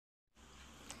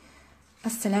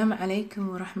السلام عليكم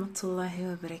ورحمة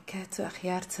الله وبركاته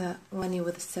أخيارتا واني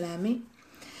وذا السلامي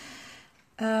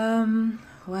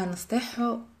وانا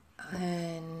استحو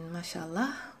ما شاء الله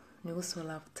نيوس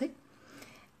ولابطي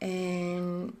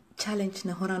challenge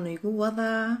نهورانو يقو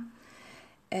وضع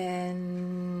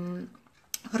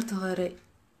horta hore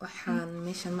waxaan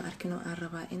meeshan ma arkin oo aan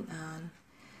rabaa in aan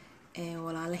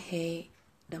walaalahay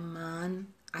dhammaan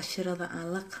casharada aan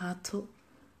la qaato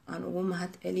aan ugu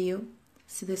mahad celiyo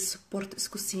sida support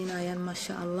isku siinayaan ma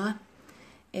sha Allah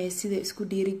sida isku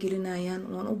dhiirigelinayaan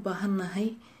waan u baahanahay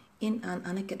in aan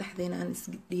anaga dhaxdeena aan is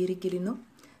dhiirigelino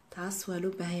taas waa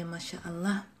loo baahan ma sha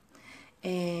Allah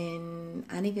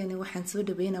anigana waxaan soo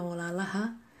dhaweynaa walaalaha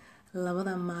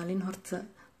labada maalin horta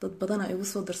dad badan ay ugu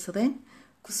soo darsadeen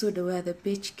ku soo dhawaada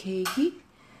page-keygii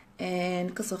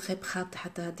ka soo qayb qaata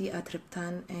xataa haddii aad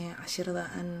rabtaan casharada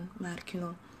aan maarkino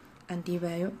aan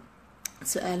dhiibayo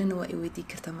su'aalana waa i weydii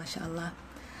kartaa ma sha Allah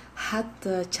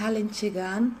hadda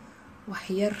challenge-gan wax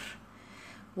yar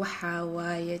waxa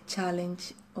waaye challenge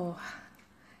oo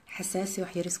xasaasi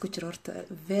wax yar isku jiro horta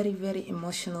very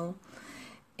emotional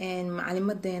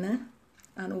macalimadeena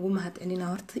aan ugu mahad celina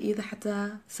horta iyada xataa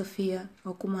Safiya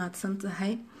oo ku mahadsan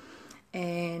tahay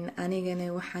anigana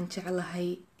waxaan jeclahay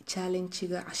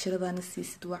challenge-ga casharadana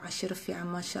siisid waa casharo fiican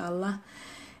ma sha Allah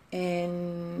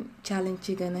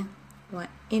challenge-gana waa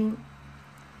in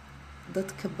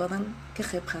dadka badan ka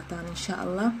qayb qaataan insha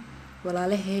Allah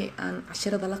walaalahay aan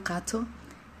casharada la qaato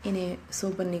inay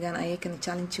soo bandhigaan ayagana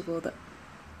challenge-gooda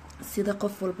sida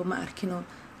qof walba ma arkino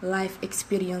life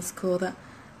experience-kooda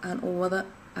aan u wada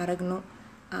aragno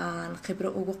aan khibro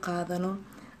ugu qaadano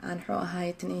aan xoo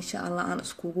ahaytin insha Allah aan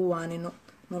iskugu waanino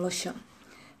nolosha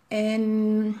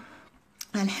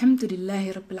alxamdulillahi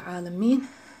rabbil caalamiin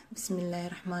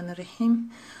bismillahir rahmaanir rahiim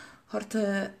horta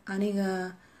aniga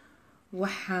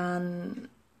waxaan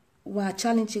waa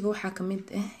challenge-ga waxaa ka mid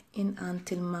ah in aan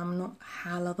tilmaamno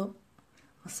xaalado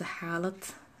mase xaalad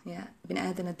ya bini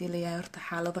aadan hadii la yahay horta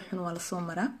xaalado xun waa la soo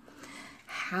maraa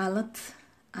xaalad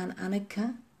aan anaga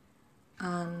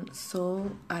aan soo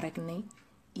aragnay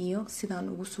iyo sidaan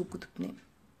ugu soo gudubnay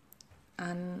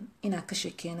aan inaa ka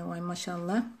sheekeyno waay ma sha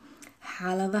Allah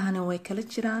xaaladahana way kala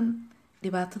jiraan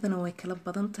dhibaatadana way kala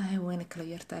badan tahay wayna kala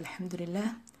yartaa alxamdulillah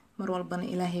mar walbana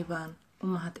ilaahay baan u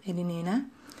mahad celinayna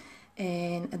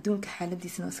adduunka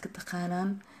xaaladiisana iska taqaanaan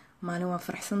maalin waa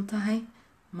faraxsan tahay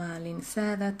maalin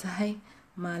saada tahay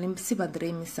maalin siba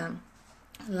dareemaysan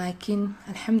laakiin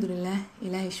alxamdulillah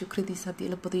ilaahay shukradiisa hadii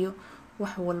la badiyo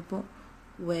wax walbo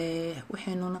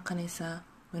waxay noo noqonaysaa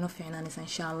wayno fiicnaanaysaa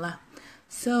insha Allah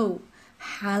so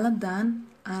xaaladan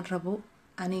aan rabo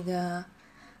aniga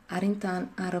arintan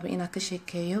aan rabo inaan ka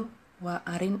sheekeeyo waa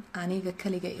arin aniga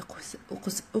kaliga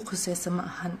u qusaysa ma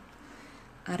ahan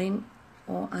arin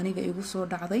oo aniga igu soo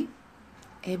dhacday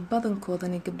ee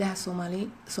badankoodana gabdhaha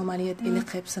Soomaaliyeed ay la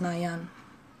qaybsanayaan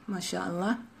ma sha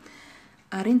Allah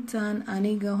arintan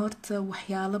aniga horta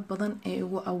waxyaalo badan ee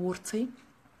igu abuurtay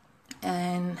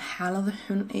xaalado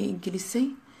xun ee gelisay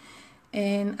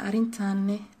arintan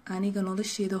aniga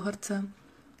nolosheeda horta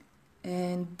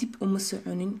dib uma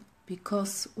soconin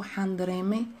because waxaan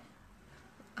dareemay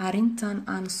arintan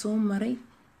aan soo maray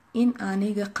in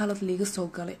aniga qalad liiga soo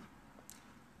galay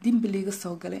dimbi liiga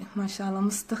soo galay ma sha Allah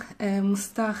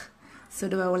mustaq soo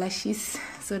dhawaa walaashiis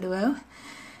soo dhawaa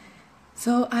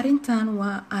so arintan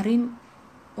waa arin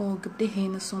oo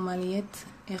gabdhaheena Soomaaliyeed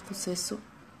ee qusayso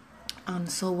aan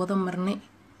soo wada marnay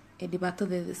ee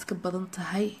dhibaatadeeda iska badan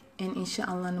tahay insha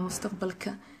Allah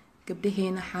mustaqbalka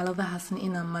gabdhaheena xaaladahaasna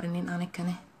inaan marinin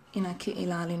anakane inaan ka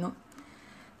ilaalino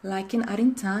laakiin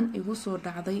arintan igu soo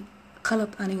dhacday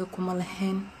qalad aniga kuma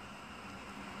lahayn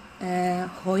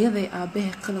hooyaday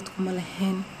aabahay qalad kuma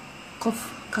lahayn qof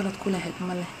qalad ku lahayd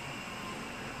ma leh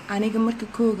aniga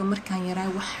markaan yaraa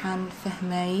waxaan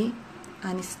fahmayay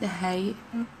aan isdhahay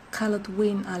qalad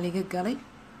weyn aa liga galay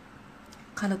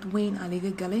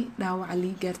dhaawaca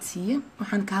lii gaarsiiyey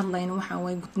waxaan ka hadlaynaa waxa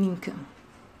way gudniinka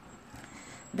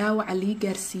dhaawaca lii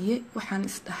gaarsiiyey waxaan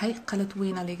isdhahay qalad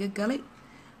weyn aa liga galay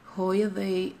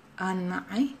hooyaday aan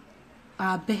nacay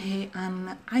aabahay aan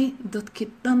nacay dadkii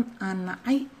dhan aan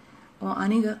nacay oo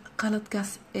aniga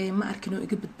qaladkaas ma arkin oo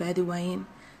iga badbaadi waayeen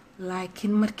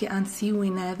laakiin markii aan sii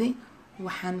weynaaday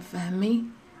waxaan fahmay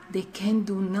they can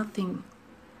do nothing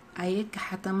ayaga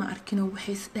xataa ma arkin oo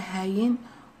waxay isdhahayeen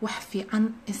wax fiican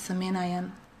ay sameynayaan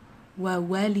waa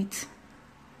waalid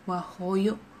waa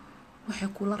hooyo waxay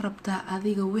kula rabtaa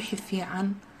adiga wixii fiican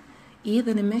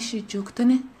iyadana meeshii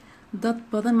joogtana dad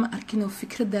badan ma arkin oo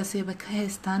fikradaasayba ka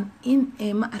haystaan in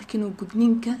ay ma arkin oo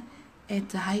gudniinka ay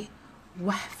tahay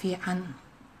wax fiican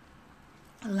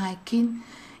laakiin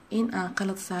in aan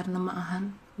qalad saarna ma ahan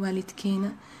waalidkeena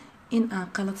in aan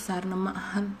qalad saarno ma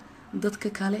ahan dadka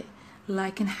kale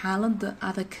laakiin xaaladda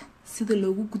adag sida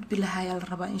loogu gudbi lahaa ayaa la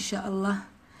rabaa insha allah.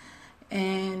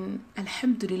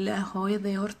 alxamdulilah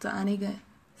hooyaday horta aniga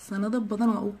sanado badan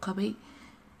waa u qabay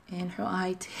muxuu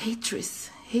ahayd hatred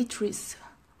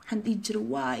waxaan dhihi jiray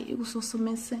waay igu soo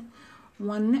sameysay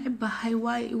waan necbahay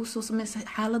waay igu soo sameysay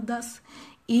xaaladaas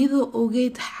iyadoo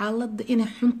ogeyd xaaladda inay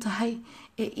xun tahay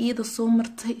ee iyada soo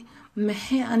martay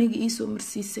maxay aniga ii soo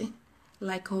marsiisay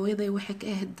like hooyaday waxay ka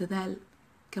ahayd dadaal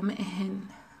kama ahayn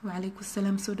wacalaykum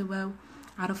salaam soo dhawaaw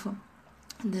carafo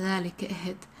dadaalay ka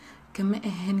ahayd kama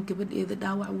ahayn gabadheeda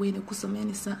dhaawac weyn ku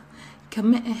sameynaysaa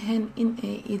kama ahayn in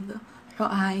ay ida muxuu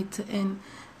ahayd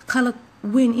qalad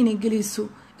weyn inay gelayso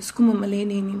iskuma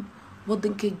malaynaynin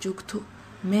wadankay joogto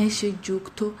meeshay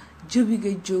joogto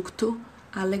jabigay joogto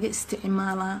aa laga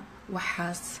isticmaalaa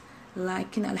waxaas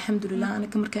laakiin alxamdulilah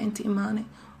aniga markaa inta imaanay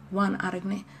waan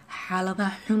aragnay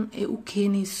xaaladaha xun ee u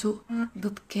keenayso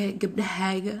dadka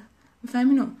gabdhahaaga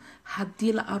mafahmino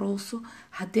haddii la arooso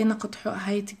haddii naqadxo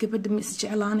ahayd gabadha ma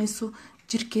isjeclaanayso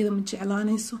jirkeeda ma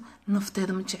jeclaanayso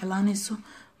nafteeda ma jeclaanayso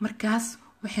markaas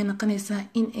waxay noqonaysaa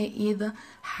in ay iyada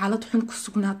xaalad xun ku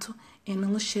sugnaato ee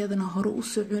nolosheedana hore u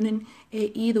soconin ee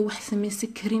iyada wax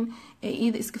samaysan karin ee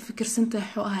iyada iska fikirsantahay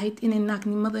xoo ahayd inay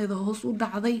naagnimadeeda hoos u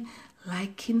dhacday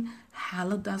laakiin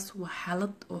xaaladaas waa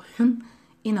xaalad oo xun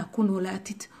inaad ku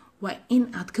noolaatid waa in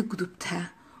aad ka gudubtaa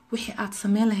wixii aad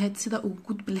sameyn lahayd sidaa ugu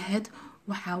gudbi lahayd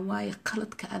waxaa waaye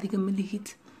qaladka adiga ma lihid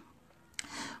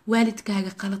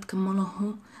waalidkaaga qaladka ma laho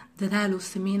dadaaloo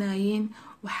sameynayeen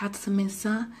waxaad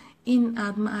sameysaa in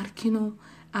aad ma arkino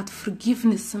aad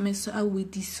forgiveness sameyso aad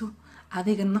weydiiso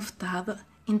adiga naftaada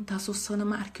intaasoo sano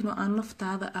ma arkino aan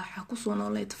naftaada waxa kusoo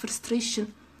nooleed frustration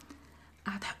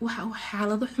aad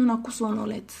xaalado xuna kusoo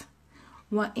nooleed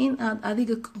waa in aad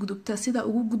adiga ka gudubtaa sidaa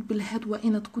ugu gudbi lahayd waa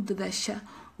inaad ku dadaashaa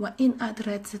waa in aad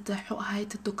raadsataa xo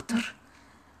ahayd doctor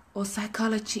oo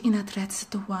psychology inaad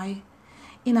raadsato waaye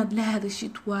inaad la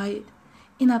hadashid waaye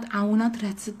inaad caawinaad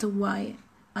raadsato waaye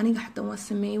aniga xataa waa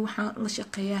sameeyey waxaan la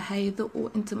shaqeeyaa hayado oo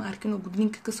inta ma arkin oo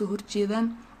gudniinka kasoo horjeedaan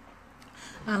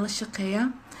aan la shaqeeyaa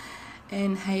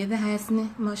hay-adahaasna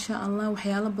maasha allah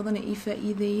waxyaalo badan ay ii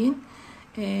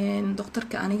faa-iideeyeen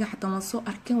doctorka aniga xataa waan soo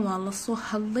arkin waa lasoo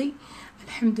hadlay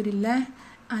alxamdulilah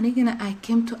anigana I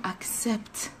came to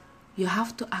accept you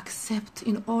have to accept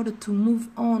in order to move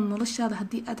on noloshaada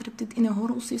haddii aad rabtid inay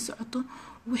hore usii socoto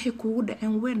wixii kugu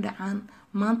dhaceen way dhacaan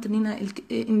maanta ninaa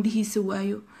indhihiisa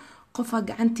waayo qofaa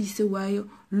gacantiisa waayo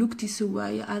lugtiisa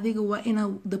waayo adiga waa inaa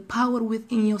the power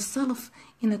within yourself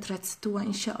inaad raadsato waa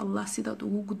insha allah sidaad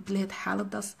ugu gudbi lahayd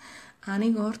xaaladaas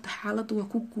aniga horta xaaladda waa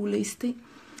ku guuleystay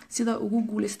sidaa ugu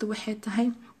guuleystay waxay tahay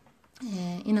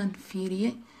inaan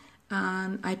fiiriye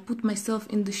I put myself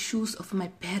in the shoes of my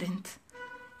parent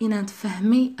inaan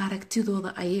fahmay aragtidooda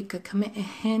ayaga kama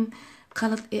ahayn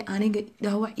qalad ee aniga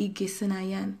dhaawac ii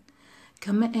geysanayaan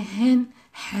kama ahayn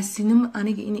xaasinimo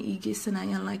aniga inay ii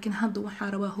geysanayaan laakiin hadda waxaa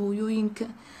rabaa hooyooyinka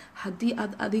haddii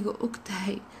aad adiga og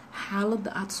tahay xaaladda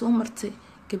aad soo martay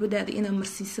gabadhaada inaad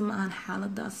marsiisa ma ahan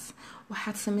xaaladaas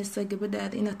waxaad sameysaa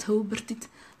gabadhaada inaad tababartid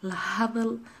la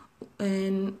hadal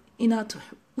inaad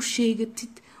u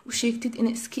sheegtid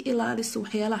inay iska ilaaliso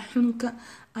waxyaalaha xunka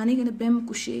anigana beema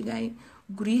ku sheegay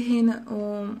guryaheena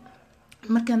oo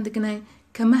markaan degnaay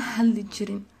kama hadli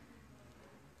jirin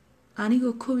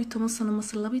anigoo 11 sano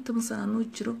mase 12 sano anoo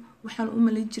jiro waxaan u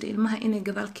malay jiray ilmaha inay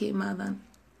gadaal ka imaadaan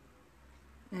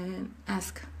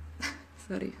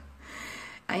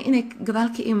inay gadaal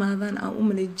ka imaadaan aan u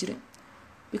malay jiray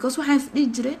because waxaan isdhihi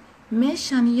jiray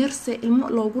meeshaan yarse ilmo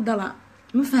loogu dhalaa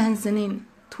ma fahansaneyn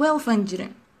 12 aan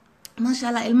jiray maasha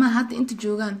allah ilmaha hadda inta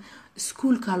joogaan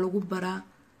iskuulka lagu baraa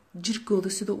jirkooda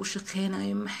sidoo u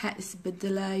shaqeynayo maxaa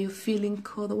isbedelayo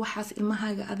feelingkooda waxaas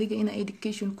ilmahaaga adiga ina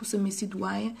education ku sameysid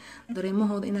waaye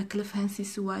dareemahooda ina kala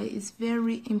fahansiisid waaye is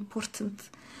very important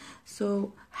so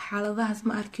xaaladahaas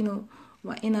ma arkino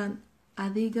waa inaan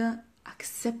adiga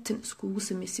acceptance kugu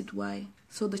sameysid waaye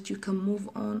so that you can move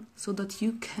on so that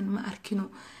you can ma arkino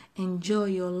enjoy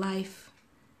your life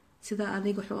sida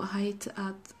adiga wuxuu ahayd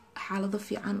aad xaalado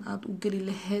fiican aad u geli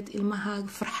lahayd ilmahaaga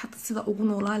farxad sida ugu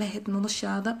noolaa lahayd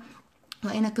noloshaada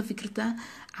waa inaad ka fikirtaa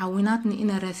caawinaadna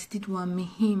inaad raasatid waa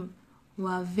muhiim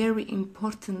waa very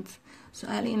important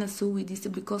su-aal inaad soo weydiisa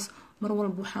because mar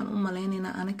walba waxaan u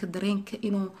maleynaynaa anaka dareenka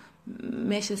inuu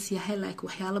meeshaas yahay like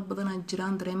waxyaalo badanaa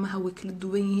jiraan dareemaha way kala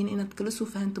duwan yihiin inaad kala soo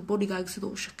fahanto bodygaaga sida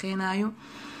u shaqeynayo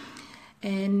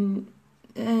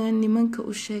nimanka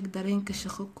u sheeg dareenka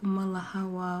shaqo kuma laha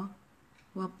waa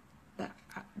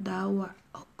dhaawac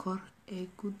kor ay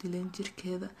ku dileen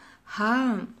jirkeeda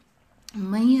haa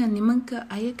maya nimanka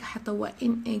ayaga xataa waa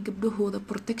in ay gabdhahooda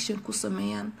protection ku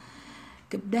sameeyaan.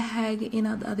 gabdhahaaga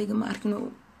inaad adiga ma arkin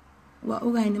waa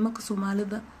ogahay nimanka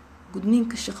Soomaalida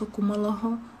gudniinka shaqo kuma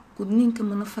laho, gudniinka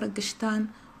mana faragashtaan.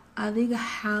 adiga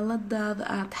xaaladaada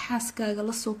aad xaaskaaga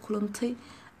la soo kulantay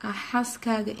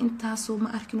xaaskaaga intaasoo ma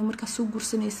arkin markaa soo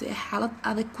gursanaysa ee xaalad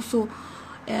adag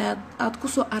aad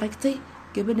kusoo aragtay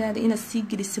gabadhaada inaad sii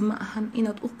gelisay ma ahan,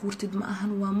 inaad u quurtid ma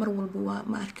ahan. waa mar walba waa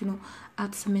ma arkino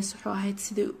aad samayso wuxuu ahayd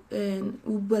sida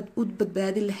u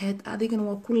badbaadi lahayd. adigana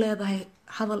waa ku leedahay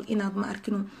hadal inaad ma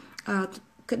arkino aad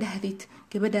ka dhahdid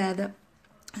gabadhaada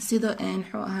sida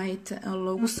wuxuu ahayd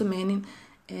loogu sameynin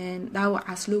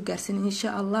dhaawacaas loo gaarsiin. insha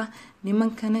Allah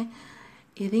nimankana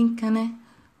idinkana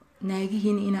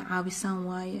naagihiina ina caabisaan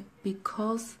waaye,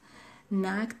 because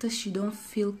naagta she don't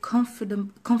feel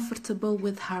comfortable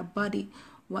with her body.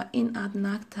 waa in aad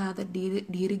naagtaada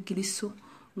dhiirigeliso,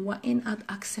 waa in aad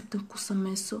acceptance ku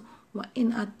sameyso, waa in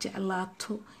aad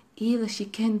jeclaato. iyada she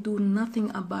can do nothing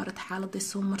about it xaaladay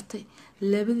soo martay.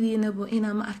 labadiinaba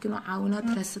inaa ma arkin oo caawinaad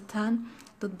raadsataan.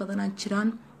 dad badanaa jiraan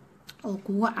oo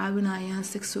kuga caawinayaan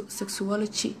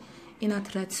sexuology inaad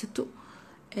raadsato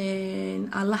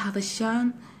aad la hadashaan.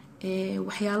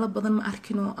 waxyaalo badan ma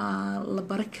arkin oo la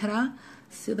bari karaa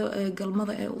sida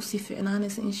galmada ay usii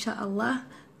ficnaanaysa. insha Allah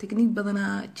technique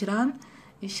badanaa jiraan,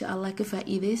 insha Allah ka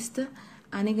faa'iideysta.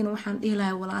 anigana waxaan dhihi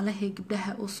lahaa walaalahay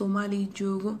gabdhaha oo Soomaaliya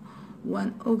joogo, waan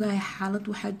ogahay xaalad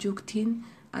waxaad joogtiin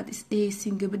aad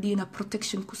isdhehaysiin gabadhiina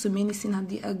protection ku sameynaysiin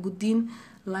haddii aad gudiin,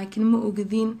 laakiin ma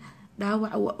ogadiin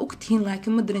dhaawaca. waa ogtihiin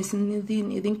laakiin ma dareensanidin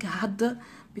idinka hadda,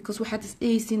 because waxaad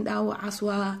isdhehaysiin dhaawacaas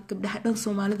waa gabdhaha dhan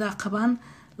Soomaalida qabaan,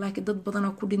 laakiin dad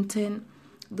badanaa ku dhinteen,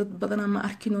 dad badanaa ma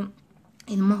arkino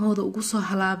ilmahooda ugu soo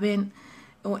halaabeen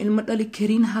oo ilmo dhali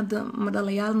karin hadda ma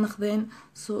dhalayaal naqdeen.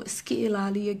 soo iska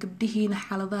ilaaliya gabdhihiina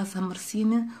xaaladahaas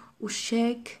hamarsiina. u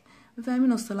sheeg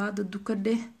fahmin oo salaada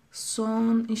dukadhe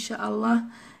soon insha Allah.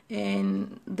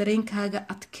 dareenkaaga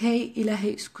adkay,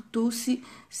 ilaahay isku toosi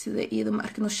sida iyada ma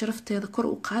arkino sharafteeda kor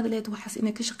u qaadi lahayd. waxaas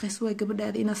inay ka shaqeyso waa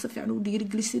gabadhaada inaad si fiican u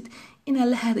dhiirigelisid, inaad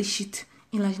la hadashid,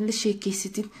 inaad la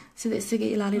sheekeysatid sida isaga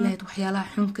ilaali lahayd waxyaalaha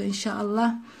xunka. insha Allah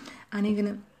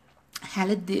anigana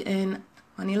xaaladii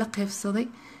waan ila qeybsaday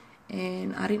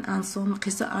arin aan soo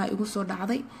qiso igu soo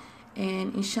dhacday.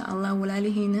 insha Allah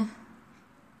walaalihiina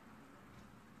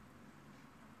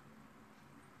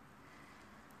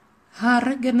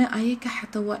ragana ayaga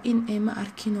xataa waa in ay ma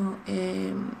arkino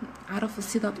carafa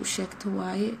sidaad u sheegto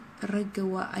waaye. ragga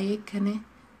waa ayagana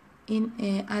in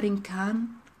arinkan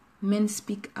men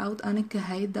speak out. aniga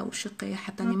hayada u shaqeeya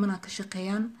xataa nimana ka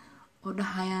shaqeeyaan oo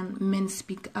dhahayaan men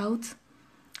speak out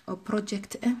oo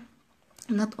project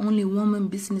not only woman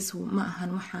business ma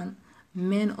ahan waxaan.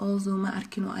 men also ma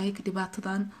arkino ayaga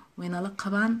dhibaatadan wayna la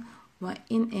qabaan. waa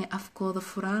in ay afkooda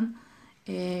furaan,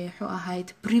 wuxuu ahayd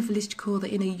privilegekooda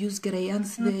inay use garayaan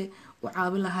siday u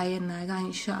caabi lahaayeen naagaha.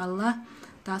 insha Allah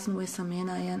taasna way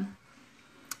sameynayaan.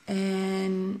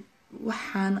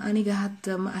 waxaan aniga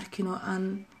hadda ma arkino aan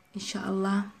insha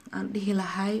Allah aan dhihi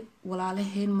lahay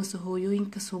walaalaheen mase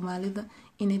hooyooyinka Soomaalida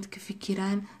inayd ka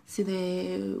fikiraan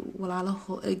siday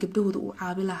walaalaho gabdhahooda u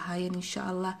caabi lahaayeen. insha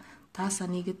Allah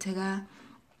taasaan iga tagaa.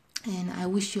 and I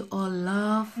wish you all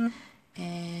love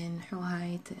and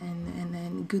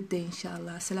good day insha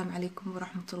Allah. Assalamu alaikum wa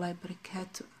rahmatullahi wa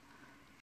barakatuh.